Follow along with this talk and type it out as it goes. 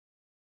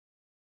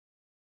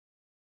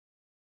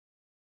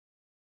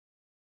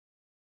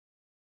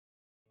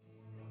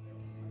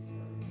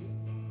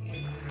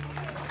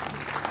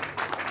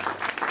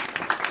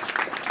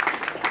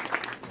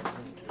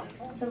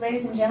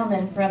ladies and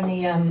gentlemen, from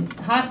the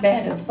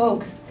hotbed of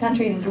folk,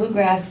 country, and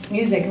bluegrass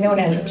music known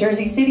as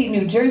Jersey City,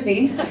 New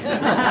Jersey,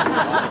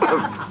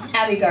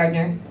 Abby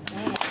Gardner.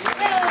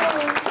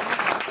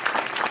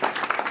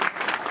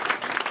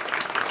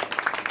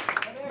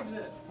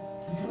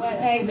 What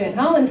exit?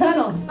 Holland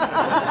Tunnel.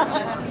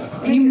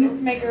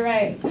 Make her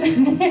right.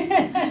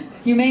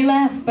 You may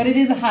laugh, but it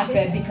is a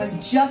hotbed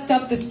because just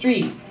up the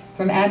street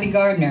from Abby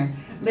Gardner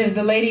lives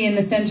the lady in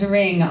the center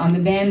ring on the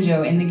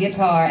banjo and the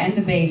guitar and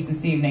the bass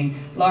this evening,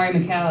 Laurie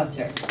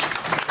McAllister.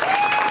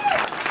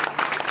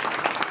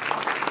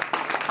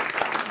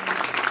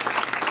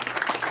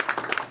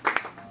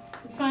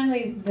 And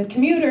finally, the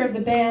commuter of the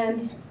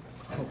band,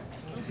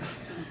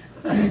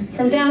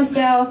 from down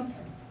south,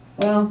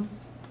 well,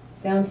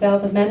 down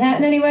south of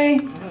Manhattan anyway.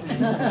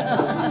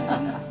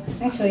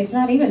 Actually, it's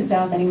not even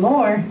south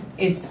anymore.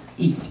 It's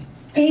east.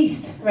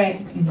 East,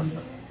 right. Mm-hmm.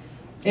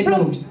 It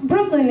moved.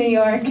 Brooklyn, New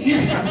York.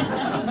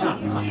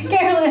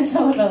 Carolyn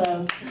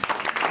Sullivan.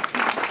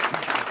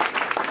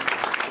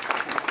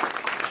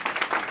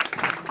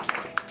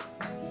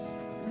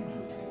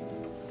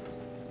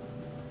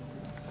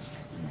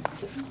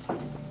 All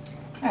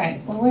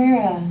right. Well,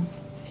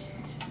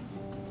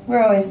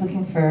 we're always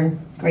looking for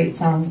great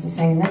songs to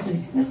sing. This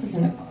is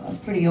a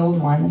pretty old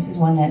one. This is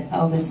one that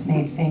Elvis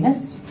made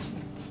famous.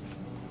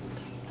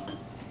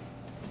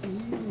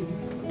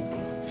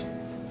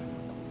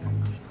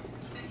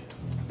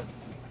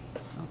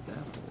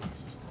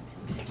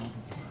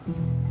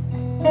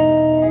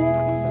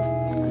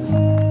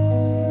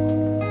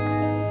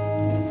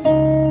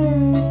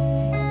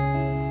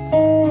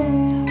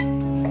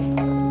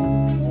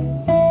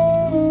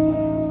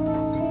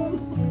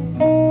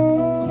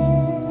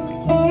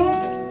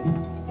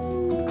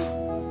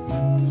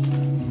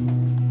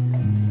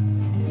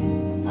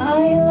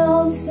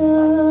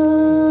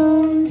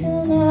 Lonesome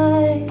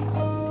tonight,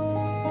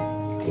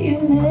 do you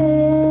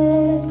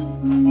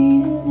miss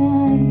me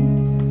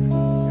tonight?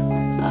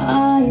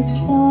 Are you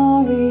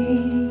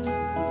sorry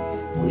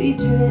we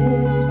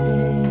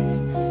drifted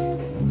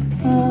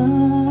apart?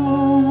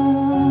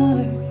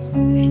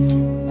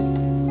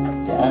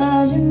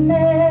 Does your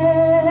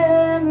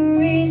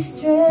memory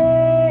stray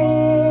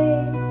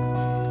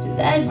to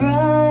that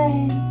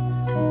bright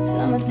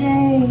summer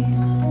day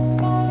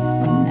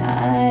when I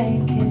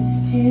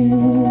kissed you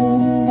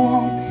and I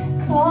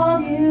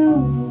called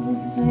you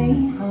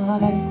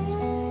sweetheart?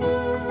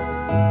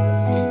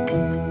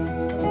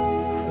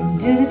 And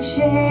do the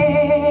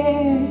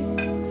chairs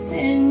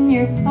in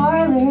your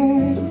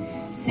parlor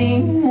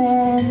seem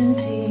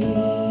empty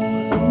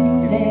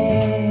and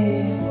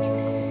bare?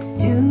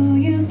 Do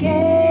you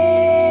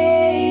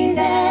gaze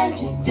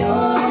at your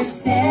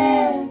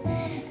doorstep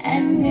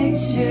and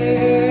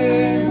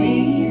picture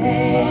me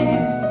there?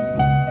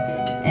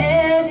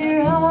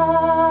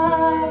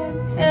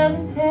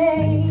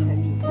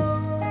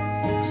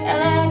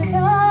 Shall I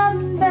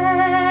come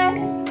back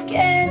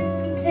again?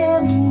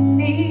 Tell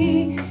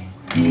me,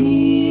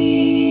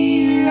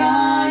 dear,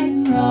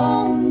 I'm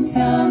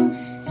lonesome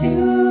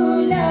tonight.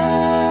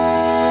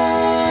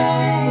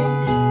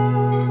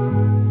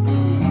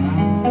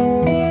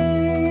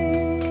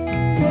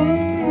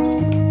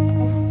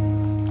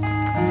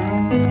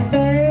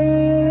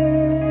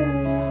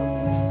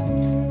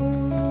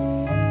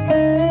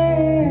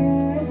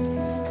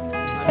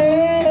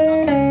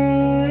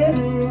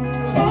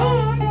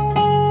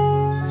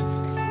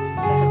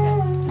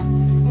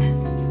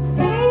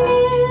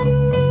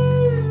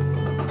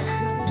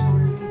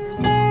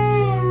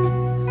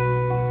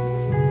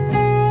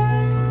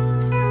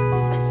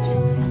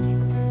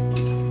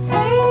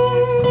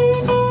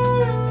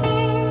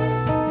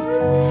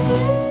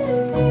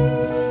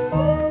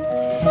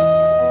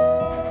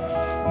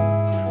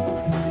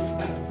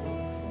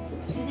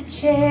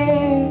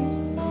 Chairs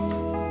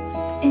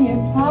in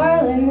your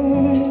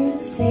parlor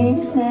seem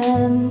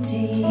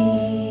empty.